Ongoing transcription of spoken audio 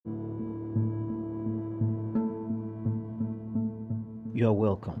You are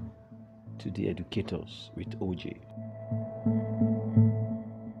welcome to The Educators with OJ.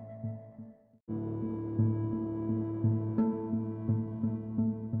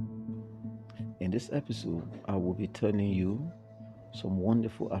 In this episode, I will be telling you some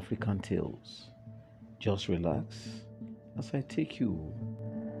wonderful African tales. Just relax as I take you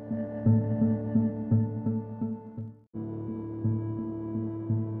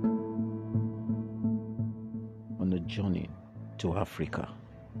on a journey to Africa.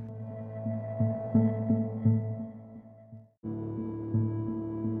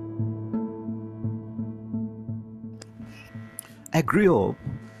 I grew up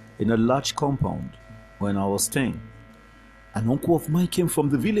in a large compound when I was 10. An uncle of mine came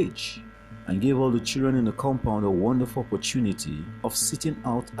from the village and gave all the children in the compound a wonderful opportunity of sitting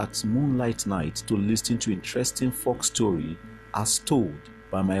out at moonlight night to listen to interesting folk story as told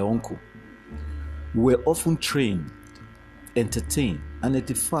by my uncle. We were often trained, entertained, and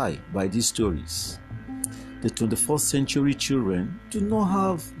edified by these stories. The 21st century children do not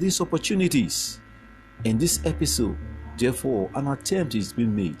have these opportunities. In this episode, therefore, an attempt is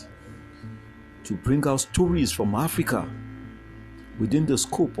being made to bring out stories from Africa within the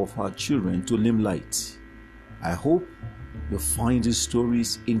scope of our children to limelight. I hope you find these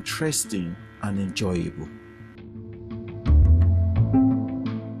stories interesting and enjoyable.